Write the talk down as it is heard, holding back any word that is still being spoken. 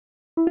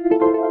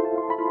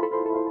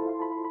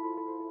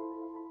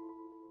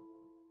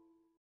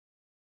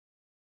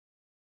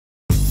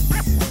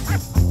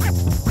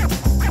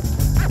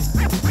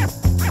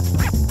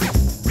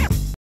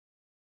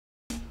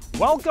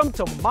Welcome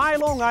to My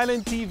Long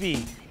Island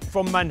TV.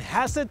 From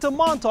Manhasset to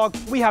Montauk,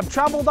 we have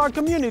traveled our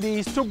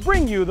communities to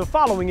bring you the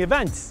following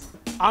events.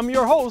 I'm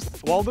your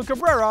host, Waldo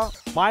Cabrera.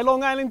 My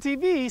Long Island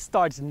TV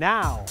starts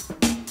now.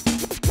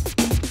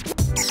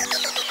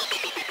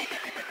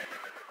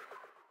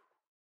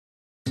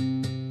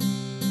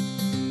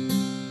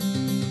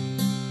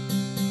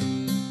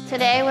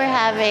 Today we're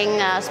having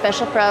a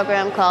special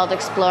program called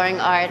Exploring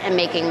Art and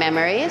Making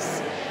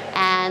Memories.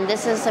 And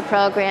this is a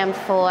program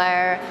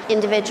for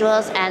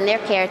individuals and their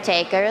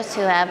caretakers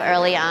who have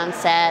early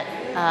onset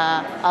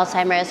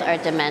Alzheimer's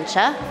or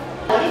dementia.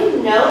 What do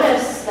you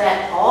notice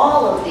that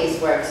all of these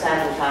works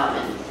have in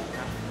common?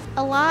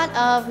 A lot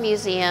of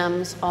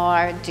museums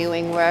are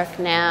doing work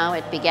now.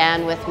 It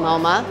began with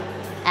MoMA,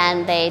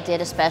 and they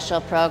did a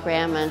special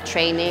program on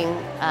training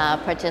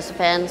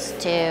participants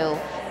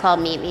called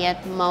Meet Me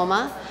at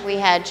MoMA. We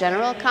had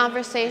general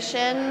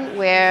conversation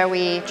where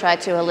we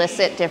tried to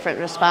elicit different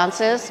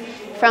responses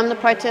from the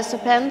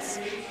participants,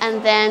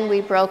 and then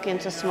we broke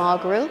into small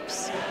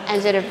groups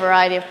and did a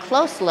variety of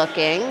close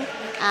looking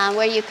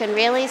where you can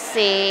really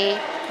see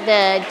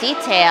the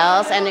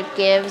details, and it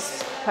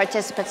gives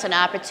participants an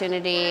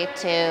opportunity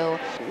to,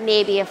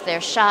 maybe if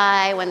they're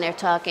shy when they're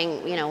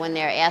talking, when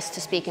they're asked to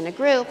speak in a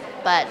group,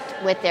 but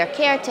with their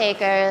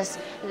caretakers,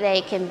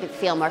 they can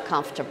feel more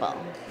comfortable.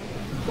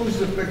 Who's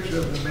the picture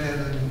of the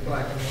man in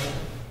black and white?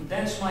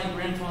 That's my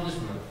grandfather's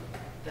brother.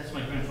 That's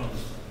my grandfather's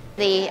brother.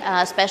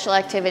 The special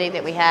activity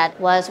that we had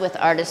was with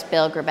artist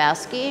Bill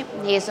Grabowski.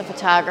 He's a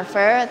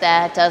photographer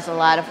that does a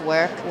lot of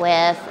work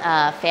with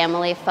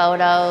family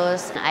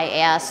photos. I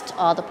asked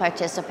all the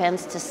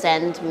participants to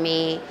send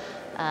me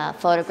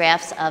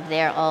photographs of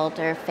their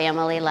older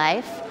family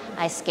life.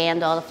 I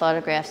scanned all the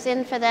photographs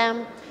in for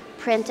them,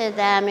 printed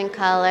them in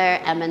color,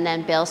 and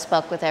then Bill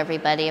spoke with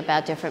everybody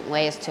about different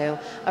ways to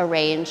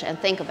arrange and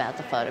think about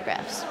the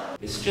photographs.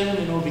 This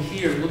gentleman over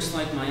here looks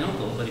like my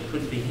uncle, but it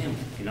couldn't be him.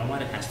 You know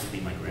what? It has to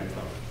be my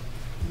grandfather.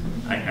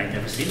 I'd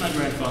never seen my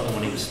grandfather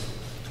when he was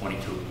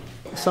 22.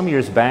 Some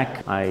years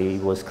back, I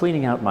was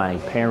cleaning out my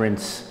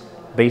parents'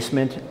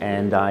 basement,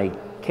 and I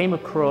came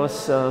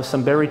across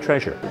some buried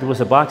treasure. There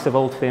was a box of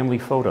old family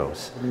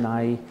photos, and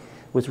I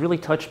was really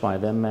touched by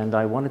them, and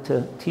I wanted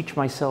to teach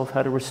myself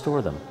how to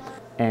restore them.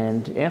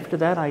 And after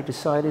that, I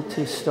decided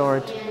to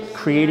start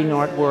creating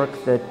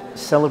artwork that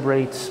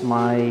celebrates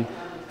my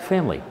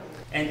family.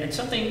 And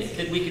something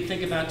that we could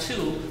think about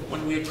too,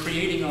 when we're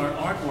creating our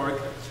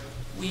artwork,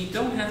 we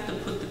don't have to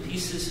put the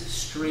pieces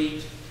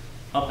straight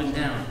up and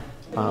down.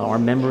 Our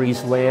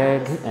memories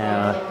lag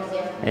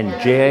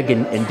and jag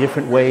in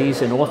different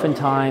ways, and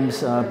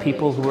oftentimes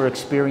people who are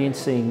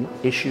experiencing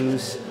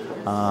issues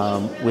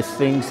with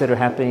things that are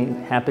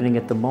happening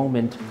at the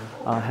moment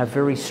have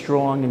very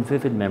strong and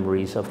vivid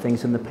memories of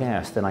things in the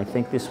past, and I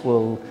think this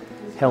will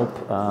help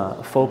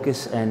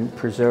focus and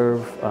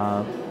preserve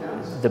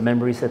the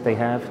memories that they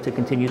have to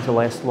continue to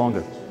last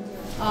longer.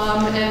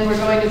 And we're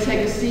going to take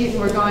a seat, and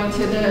we're going to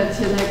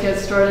get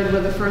started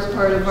with the first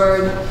part of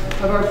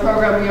our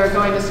program. We are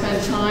going to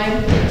spend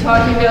time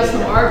talking about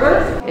some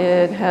artwork.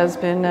 It has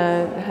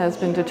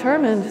been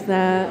determined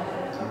that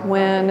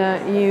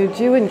when you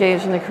do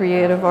engage in the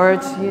creative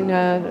arts,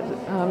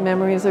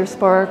 memories are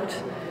sparked,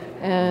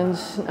 and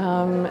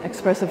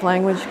expressive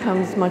language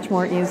comes much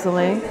more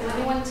easily. Can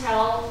anyone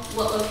tell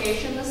what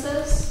location this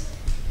is?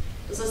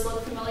 Does this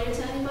look familiar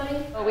to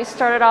anybody? We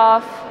started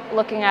off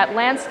looking at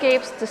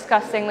landscapes,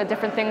 discussing the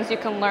different things you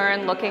can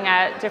learn, looking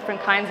at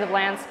different kinds of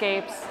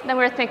landscapes. Then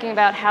we were thinking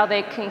about how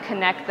they can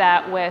connect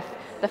that with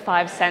the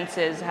five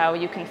senses, how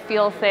you can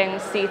feel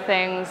things, see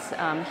things,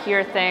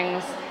 hear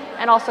things,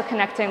 and also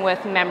connecting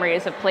with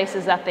memories of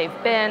places that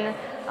they've been.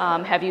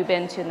 Have you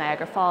been to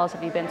Niagara Falls?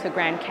 Have you been to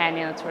Grand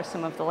Canyon? That's where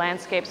some of the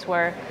landscapes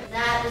were.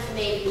 That is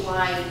maybe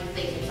why you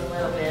think it's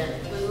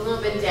it was a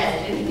little bit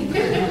dead.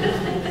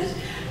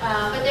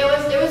 But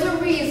there was a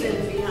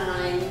reason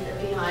behind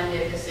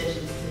their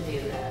decisions to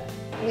do that.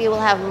 We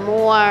will have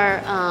more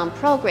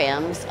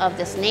programs of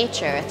this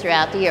nature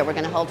throughout the year. We're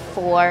going to hold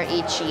 4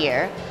 each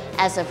year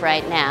as of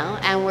right now,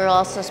 and we're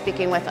also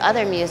speaking with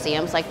other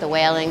museums, like the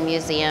Whaling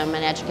Museum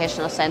and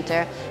Educational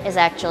Center is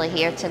actually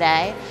here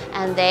today,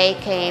 and they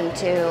came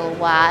to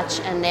watch,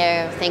 and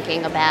they're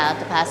thinking about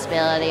the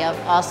possibility of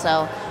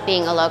also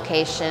being a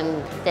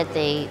location that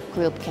the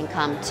group can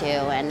come to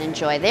and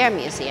enjoy their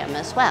museum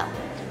as well.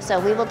 So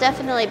we will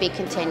definitely be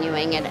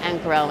continuing it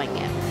and growing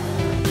it.